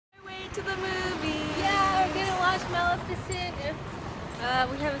went to the movie. Yeah, we're gonna watch Maleficent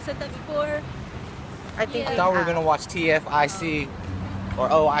if we haven't said that before. I think I thought we were gonna watch TFIC or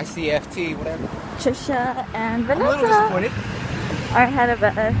OICFT, whatever. Trisha and I'm a little disappointed. are ahead of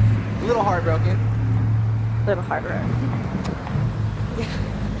us. A little heartbroken. Little harder.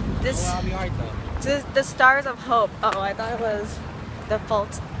 This, Well, I'll be alright though. the Stars of Hope. Oh, I thought it was The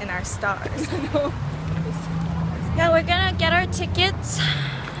Fault in Our Stars. No. Yeah, we're gonna get our tickets.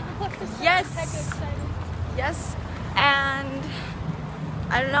 Yes. Yes, and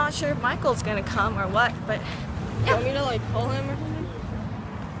I'm not sure if Michael's gonna come or what, but You want me to like call him or something?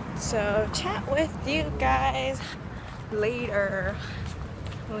 so chat with you guys later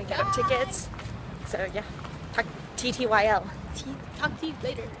when we get our tickets. So yeah, talk TTYL. Talk to you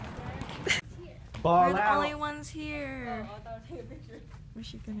later. We're the only ones here. I thought I was taking a picture. What's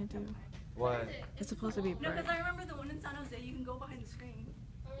she gonna do? What? It's supposed to be No, bright. because I remember the one in San Jose, you can go behind the screen.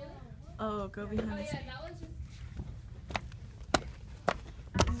 Oh, go behind the screen.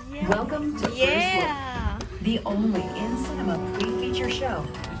 Welcome to First Yeah. Look, the only in-cinema pre-feature show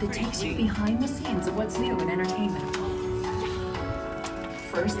that takes you behind the scenes of what's new in entertainment.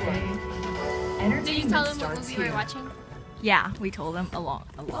 First Look. Entertainment Did you tell them what starts movie we were here. watching? Yeah, we told them a lot.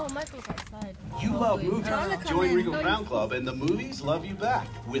 Oh, Michael's outside. You love movies. come Join in. Regal No, Crown Club and the movies love you back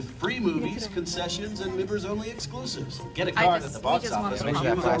with free movies, concessions, and members-only exclusives. Get a card at the box just want office the or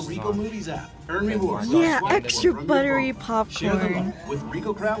popcorn. use our Regal Movies app. Earn rewards. Yeah, Swipe them extra or from your buttery phone. Share the popcorn. love with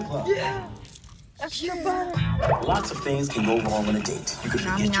Regal Crown Club. Extra butter. Lots of things can go wrong on a date. You could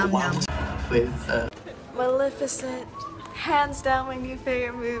forget your wallet with Maleficent, hands down my new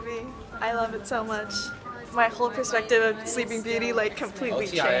favorite movie. I love it so much. My whole perspective of Sleeping Beauty like completely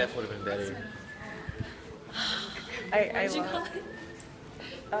changed. OTIF would have been better. I love it.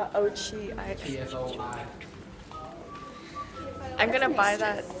 Ochi. TFOI. I'm gonna buy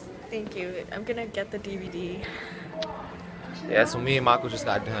that. Thank you. I'm gonna get the DVD. Yeah, so me and Michael just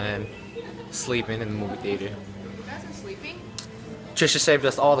got done sleeping in the movie theater. You guys are sleeping? Trisha saved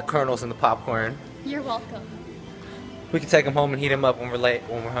us all the kernels in the popcorn. You're welcome. We can take them home and heat them up when we're late,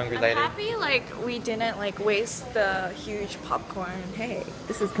 when we're hungry I'm later. happy like we didn't like waste the huge popcorn. Hey,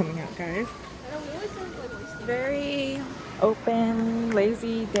 this is coming out, guys. Very open,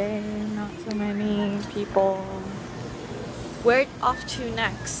 lazy day, not so many people. Where off to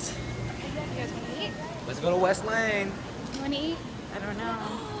next? You guys want to eat? Let's go to West Lane. You want to eat? I don't know.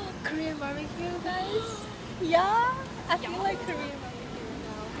 Korean barbecue, guys? Yeah? I feel like Korean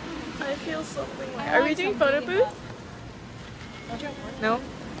barbecue I feel something like. now. Are we doing photo booth? No.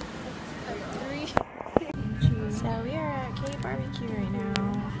 So we are at K Barbecue right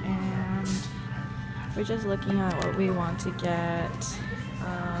now, and we're just looking at what we want to get.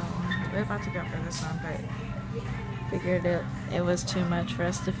 We're about to go for this one, but figured it was too much for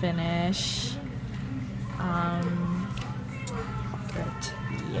us to finish. But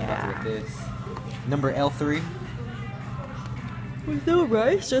yeah. This. Number L3. With no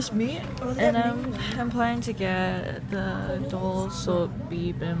rice, just meat. And I'm planning to get the dol sot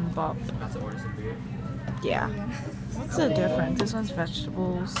bibimbap. About to order some beer. Yeah. What's the difference? This one's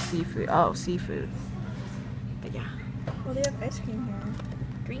vegetables, seafood. Oh, seafood. But yeah. Well, they have ice cream here.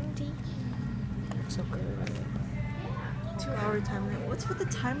 Green tea. So good. 2-hour time limit. What's with the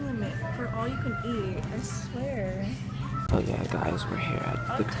time limit for all you can eat? I swear. Oh yeah, guys, we're here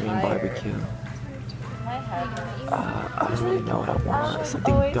at the Korean barbecue. I don't really know what I want.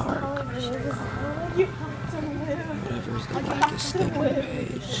 Something dark. Whatever's the blackest thing on the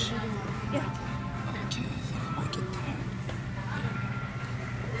page. Yeah. Okay, I think I might get that.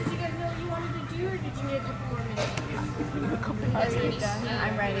 Did you guys know what you wanted to do, or did you need a couple more minutes? We need a couple more minutes.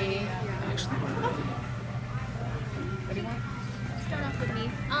 I'm ready. Actually, Start off with me.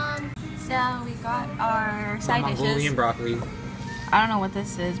 So we got our side Mongolian dishes. broccoli. I don't know what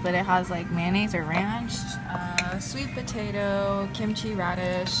this is, but it has like mayonnaise or ranch, sweet potato, kimchi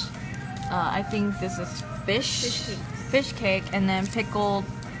radish. I think this is fish cake, and then pickled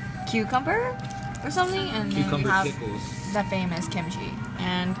cucumber or something, and then we Cucumber have pickles. the famous kimchi.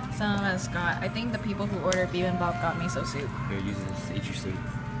 And some of us got, I think the people who ordered bibimbap got miso soup. Here, use this to eat your soup. You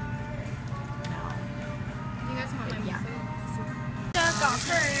guys want my miso? Got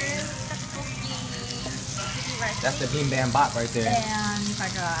hers. That's the bean bam bop right there. And I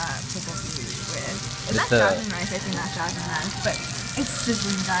got pickled food with. Is It's that the- jasmine rice? I think that's jasmine rice, but it's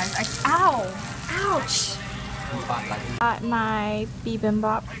sizzling, guys. Ow! Ouch! Got my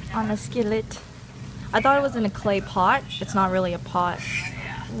bibimbap on a skillet. I thought it was in a clay pot. It's not really a pot.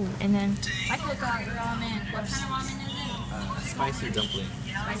 Ooh, and then Michael got ramen. What kind of ramen is it? Spicy dumpling.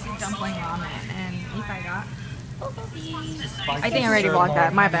 Spicy dumpling ramen. And Levi got I think I already vlogged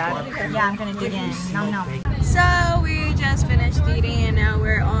that. My bad. Yeah, I'm gonna dig in. Nom nom. So we just finished eating and now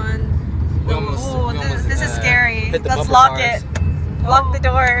we're on. This is scary. Let's lock it. Lock the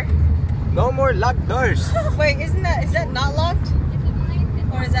door. No more locked doors. Wait, is that not locked?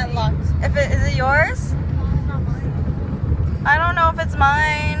 Or is that locked? Is it yours? I don't know if it's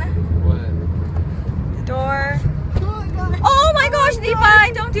mine. What? The door. Oh my gosh,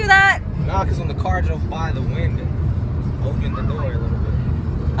 Nephi, don't do that. Nah, because when the car drove by the wind, it opened the door a little bit.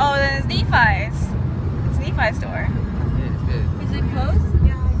 Oh, then it's Nephi's. It's Nephi's door. Is it closed?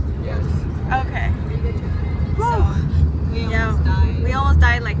 Yes. Okay. We almost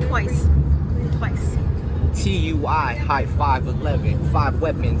died like twice. TUI, height 5'11", 5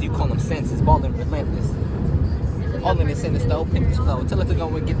 weapons, you call them senses, ballin' relentless. All in this in the stove, pimp this flow. Tell it to go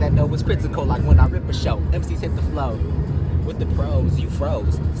and get that dough. It's critical like when I rip a show. MCs hit the flow. With the pros, you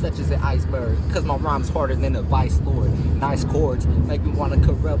froze, such as an iceberg. Cause my rhyme's harder than a vice lord. Nice chords, make me wanna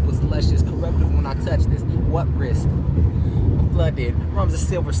corrupt what's luscious. Corruptive when I touch this. What risk? I'm flooded, rhymes are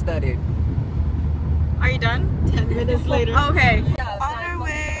silver studded. Are you done? 10 minutes later. Okay. On our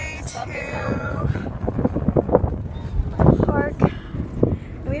way to park.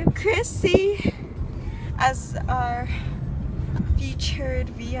 We have Chrissy as our featured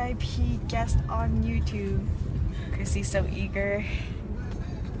VIP guest on YouTube. Chrissy's so eager.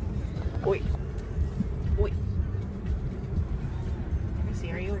 Oi.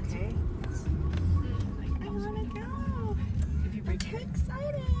 Chrissy, are you okay? I wanna go. We're too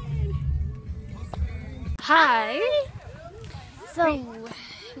excited. Hi. So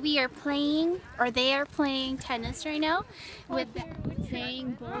we are playing, or they are playing tennis right now with the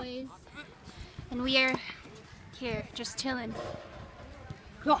Zhang boys, and we are here just chilling.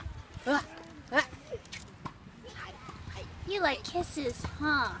 You like kisses,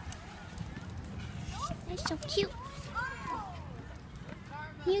 huh? They're so cute.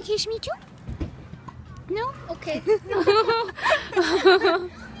 You kiss me too? No? Okay.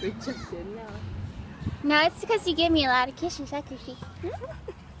 We just did now. No, it's because you gave me a lot of kisses, huh, Chrissy?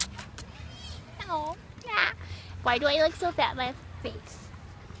 Oh, yeah. Why do I look so fat? My face.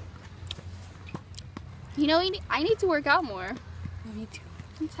 You know, I need to work out more. Me too.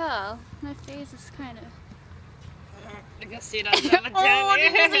 I can tell. My face is kind of... You can see that. Oh,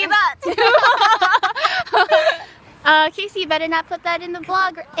 did you see that? Casey, you better not put that in the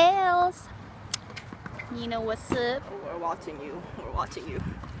vlog or else. You know what's up. We're watching you. We're watching you.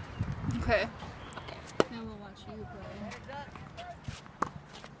 Okay. Now we'll watch you play.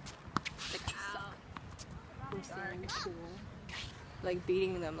 Like, suck. We're staying in the pool. Like,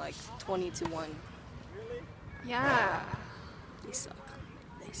 beating them like 20-1. Yeah. They suck.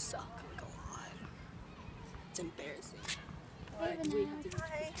 They suck like a lot. It's embarrassing. But we have to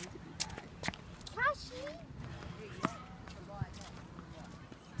pretend to be bad.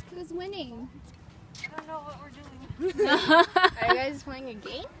 Who's winning? I don't know what we're doing. Are you guys playing a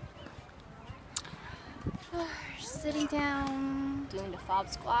game? Sitting down. Doing the fob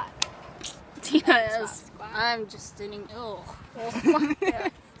squat. Yes. I'm just sitting. Oh.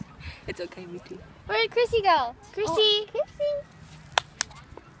 It's okay, me too. Where did Chrissy go? Chrissy. Chrissy.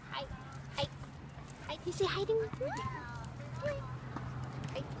 Hi. Hi. Hi. You say hi to me. Hi.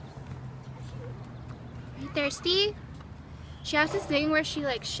 Are you thirsty? She has this thing where she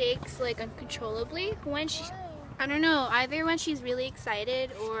like shakes like uncontrollably when she, I don't know, either when she's really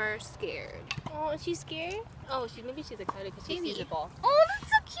excited or scared. Oh, is she scared? Oh, maybe she's excited because she Maybe. sees the ball. Oh, that's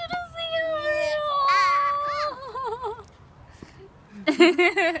so cute of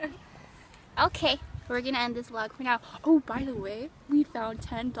you. Okay, we're gonna end this vlog for now. Oh, by the way, we found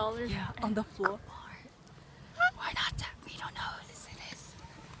 $10 On the floor. Why not? We don't know who this is.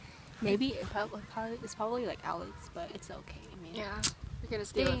 Maybe it's probably like Alex, but it's okay. I mean, Yeah, we're gonna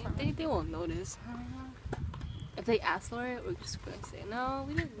steal it from they won't notice. If they ask for it, we're just gonna say no.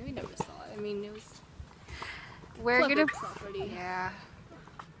 We never saw it. I mean, it was. We're gonna. Already. Yeah.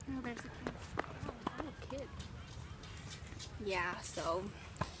 Oh, there's a kid. Yeah. So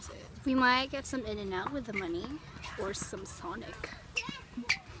that's it. We might get some In-N-Out with the money, or some Sonic.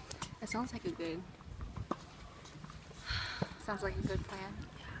 It sounds like a good. Sounds like a good plan.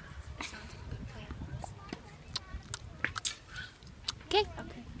 Sounds like a good plan.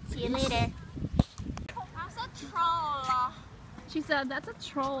 Okay. See you later. That's a troll. She said that's a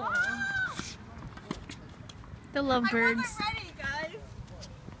troll. The lovebirds. Ready, guys.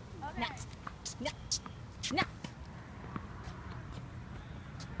 No.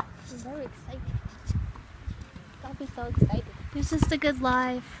 She's very excited. Don't be so excited. This is the good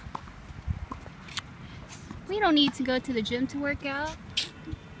life. We don't need to go to the gym to work out.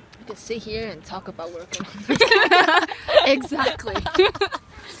 We could sit here and talk about working. Exactly.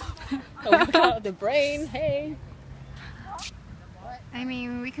 Work out the brain, hey. I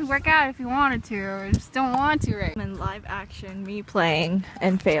mean, we could work out if we wanted to, we just don't want to right now. In live action, me playing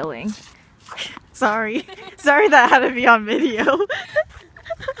and failing. Sorry. Sorry that had to be on video.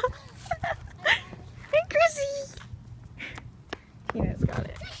 Hey, Chrissy! Tina's got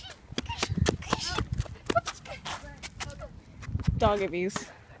it. Dog abuse.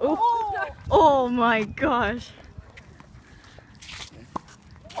 Oh, oh my gosh.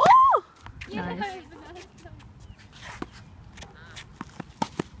 Oh! Nice.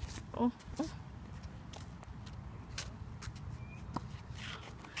 Oh, oh.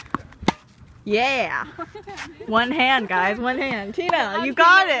 Yeah. One hand, guys. One hand. Tina, you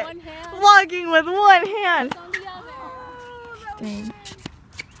got it. Vlogging with one hand. Dang.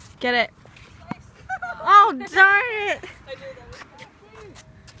 Get it. Oh, darn it.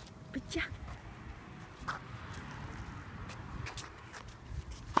 But yeah.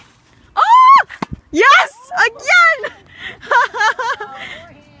 Oh! Yes! Again!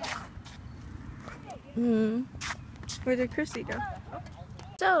 Where did Chrissy go?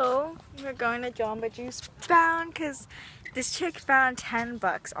 So, we're going to Jamba Juice Bound because this chick found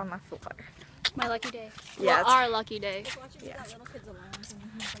 $10 on the floor. My lucky day. Yeah, well, our lucky day. Yeah.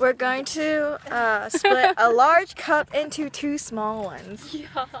 We're going to split a large cup into 2 small ones. Yeah.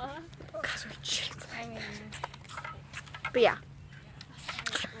 Because we're cheap. But yeah.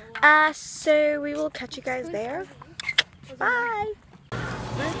 So we will catch you guys there. Bye.